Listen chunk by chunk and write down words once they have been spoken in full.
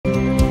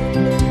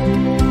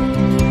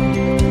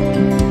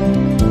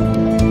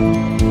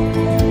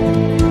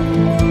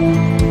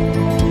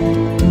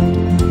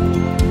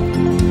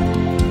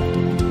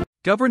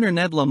Governor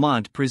Ned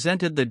Lamont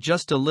presented the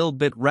Just a Lil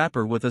Bit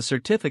rapper with a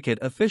certificate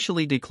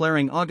officially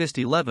declaring August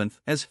 11th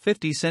as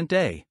 50 Cent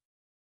Day.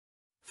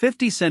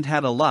 50 Cent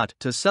had a lot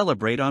to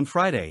celebrate on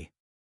Friday.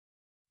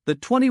 The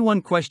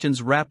 21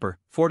 Questions rapper,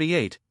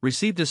 48,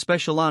 received a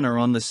special honor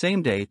on the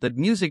same day that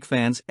music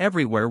fans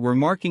everywhere were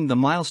marking the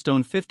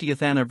milestone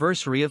 50th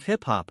anniversary of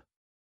hip-hop.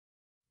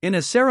 In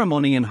a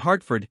ceremony in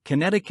Hartford,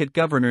 Connecticut,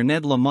 Governor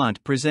Ned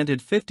Lamont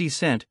presented 50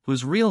 Cent,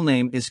 whose real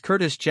name is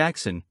Curtis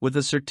Jackson, with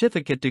a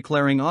certificate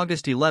declaring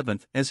August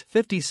 11th as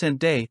 50 Cent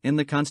Day in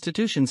the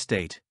Constitution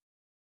State.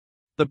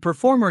 The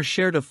performer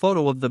shared a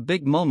photo of the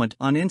big moment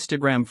on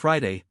Instagram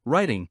Friday,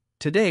 writing,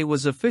 "Today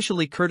was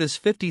officially Curtis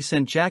 50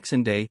 Cent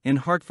Jackson Day in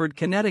Hartford,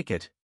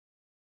 Connecticut.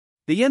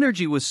 The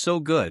energy was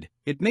so good,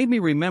 it made me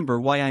remember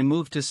why I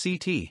moved to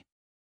CT."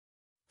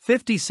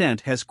 50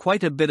 Cent has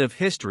quite a bit of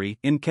history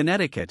in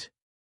Connecticut.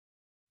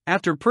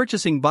 After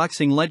purchasing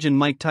boxing legend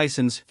Mike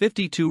Tyson's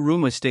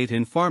 52-room estate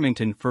in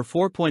Farmington for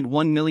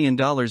 $4.1 million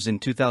in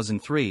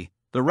 2003,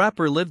 the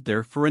rapper lived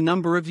there for a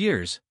number of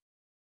years.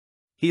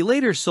 He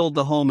later sold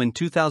the home in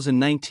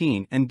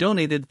 2019 and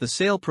donated the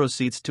sale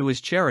proceeds to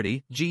his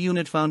charity,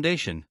 G-Unit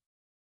Foundation.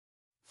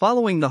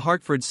 Following the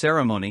Hartford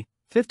ceremony,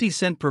 50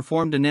 Cent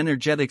performed an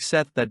energetic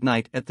set that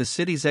night at the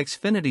city's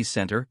Xfinity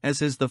Center as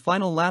his The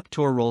Final Lap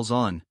tour rolls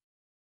on.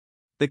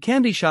 The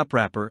Candy Shop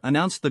rapper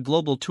announced the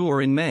global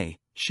tour in May,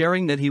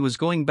 sharing that he was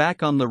going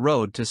back on the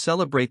road to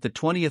celebrate the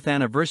 20th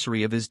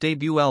anniversary of his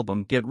debut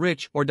album Get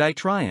Rich or Die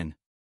Tryin'.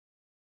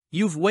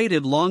 "You've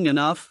waited long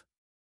enough?"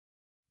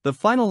 The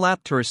Final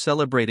Lap tour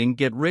celebrating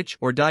Get Rich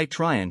or Die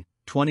Tryin',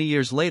 20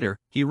 years later,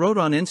 he wrote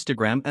on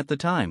Instagram at the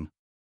time.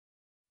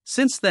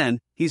 Since then,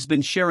 he's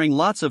been sharing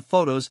lots of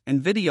photos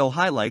and video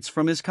highlights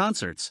from his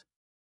concerts.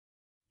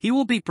 He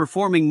will be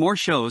performing more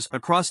shows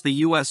across the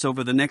U.S.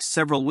 over the next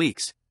several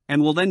weeks,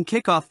 and will then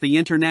kick off the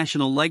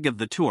international leg of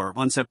the tour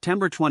on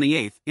September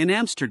 28 in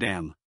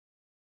Amsterdam.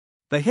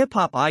 The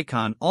hip-hop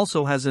icon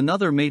also has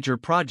another major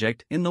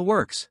project in the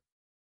works.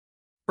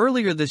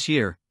 Earlier this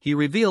year, he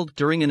revealed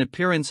during an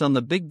appearance on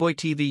the Big Boy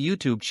TV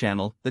YouTube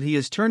channel that he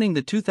is turning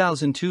the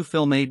 2002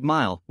 film 8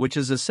 Mile, which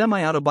is a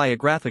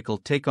semi-autobiographical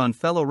take on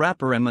fellow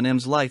rapper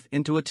Eminem's life,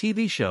 into a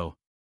TV show.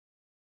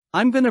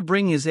 "I'm gonna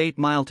bring his 8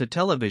 Mile to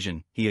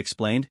television," he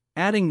explained,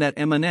 adding that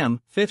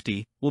Eminem,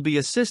 50, will be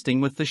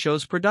assisting with the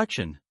show's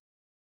production.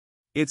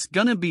 "It's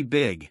gonna be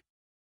big.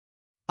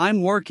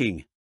 I'm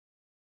working.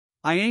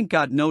 I ain't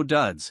got no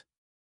duds.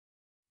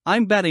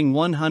 I'm batting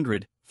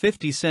 100,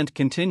 50 Cent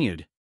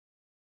continued.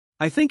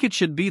 I think it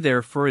should be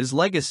there for his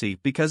legacy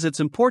because it's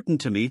important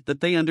to me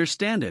that they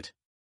understand it."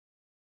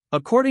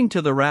 According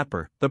to the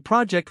rapper, the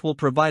project will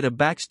provide a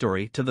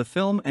backstory to the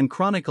film and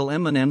chronicle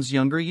Eminem's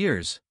younger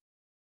years.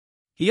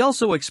 He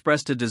also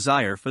expressed a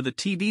desire for the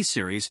TV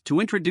series to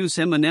introduce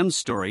Eminem's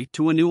story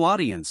to a new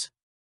audience.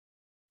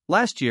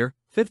 Last year,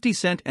 50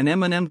 Cent and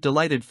Eminem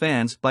delighted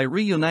fans by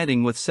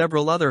reuniting with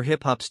several other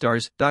hip-hop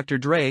stars, Dr.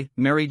 Dre,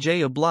 Mary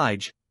J.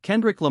 Blige,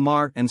 Kendrick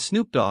Lamar and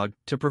Snoop Dogg,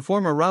 to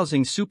perform a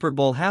rousing Super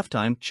Bowl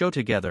halftime show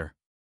together.